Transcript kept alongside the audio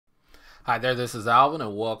Hi there, this is Alvin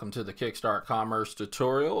and welcome to the Kickstart Commerce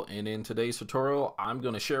tutorial. And in today's tutorial, I'm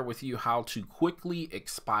going to share with you how to quickly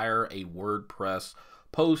expire a WordPress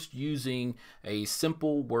post using a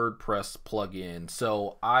simple WordPress plugin.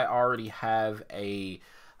 So I already have a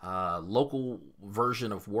local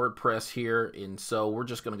version of WordPress here, and so we're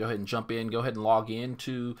just going to go ahead and jump in, go ahead and log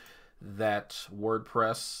into that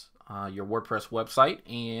WordPress, your WordPress website,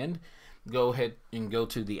 and go ahead and go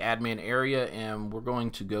to the admin area, and we're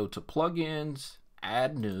going to go to plugins,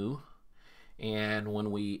 add new. And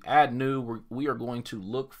when we add new, we are going to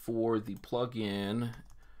look for the plugin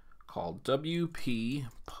called WP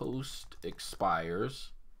Post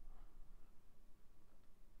Expires.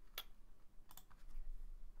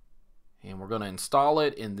 And we're going to install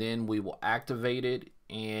it, and then we will activate it.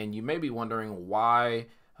 And you may be wondering, why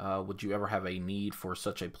would you ever have a need for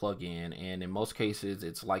such a plugin? And in most cases,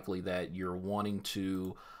 it's likely that you're wanting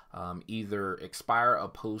to either expire a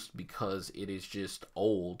post because it is just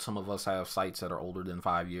old. Some of us have sites that are older than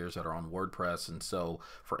 5 years that are on WordPress, and so,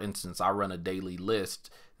 for instance, I run a daily list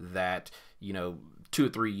that, 2 or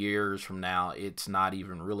 3 years from now, it's not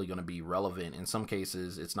even really going to be relevant. In some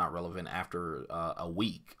cases, it's not relevant after a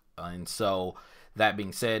week. And so, that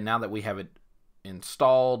being said, now that we have it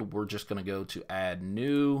installed, we're just going to go to add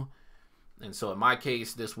new. And so in my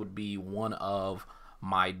case, this would be one of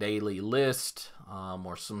my daily list,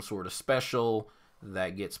 or some sort of special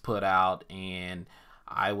that gets put out. And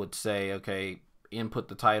I would say, okay, input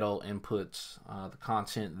the title, input the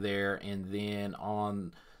content there, and then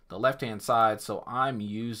on the left hand side, so I'm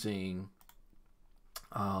using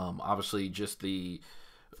obviously just the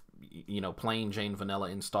plain Jane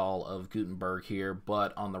vanilla install of Gutenberg here,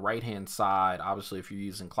 but on the right hand side, obviously if you're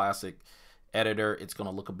using classic editor, it's going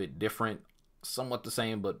to look a bit different, somewhat the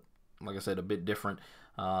same, but like I said, a bit different.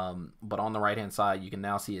 But on the right hand side, you can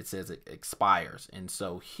now see it says it expires. And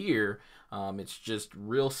so here, it's just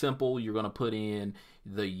real simple. You're going to put in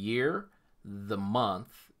the year, the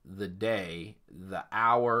month, the day, the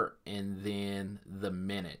hour, and then the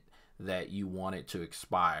minute that you want it to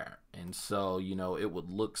expire. And so, it would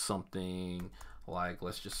look something like,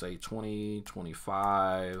 let's just say 20,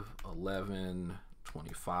 25, 11,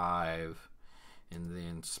 25, and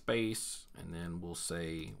then space, and then we'll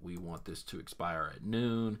say we want this to expire at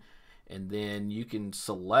noon. And then you can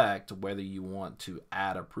select whether you want to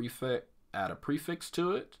add a prefix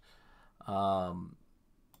to it, and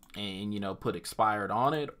put expired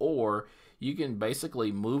on it, or you can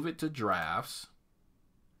basically move it to drafts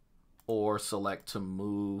or select to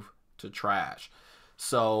move to trash.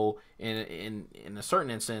 So in a certain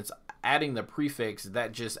instance, adding the prefix,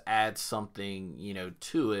 that just adds something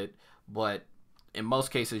to it, but in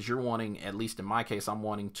most cases you're wanting, at least in my case, I'm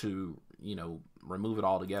wanting to remove it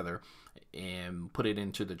all together and put it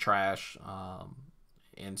into the trash,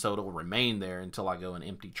 and so it'll remain there until I go and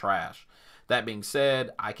empty trash. That being said,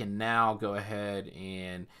 I can now go ahead,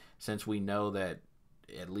 and since we know that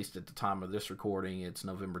at least at the time of this recording, it's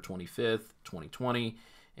November 25th, 2020,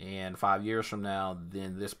 and 5 years from now,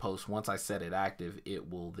 then this post, once I set it active, it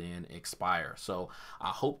will then expire. So I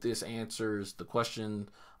hope this answers the question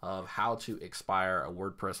of how to expire a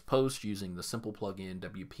WordPress post using the simple plugin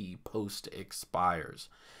WP Post Expires.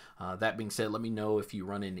 That being said, let me know if you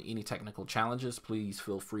run into any technical challenges. Please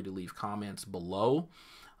feel free to leave comments below.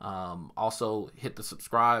 Also, hit the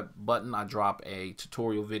subscribe button. I drop a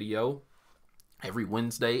tutorial video every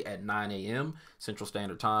Wednesday at 9 a.m. Central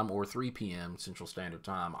Standard Time or 3 p.m. Central Standard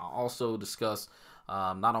Time. I also discuss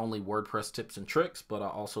not only WordPress tips and tricks, but I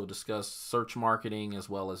also discuss search marketing as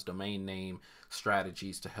well as domain name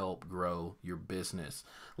strategies to help grow your business.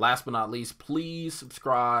 Last but not least, please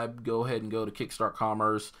subscribe. Go ahead and go to Kickstart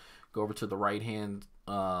Commerce. Go over to the right-hand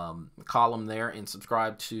column there and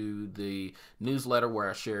subscribe to the newsletter where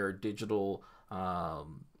I share digital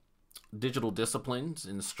disciplines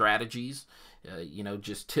and strategies,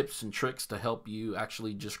 just tips and tricks to help you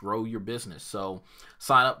actually just grow your business. So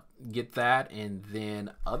sign up, get that, and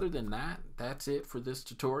then other than that, that's it for this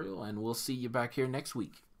tutorial, and we'll see you back here next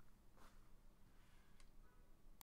week.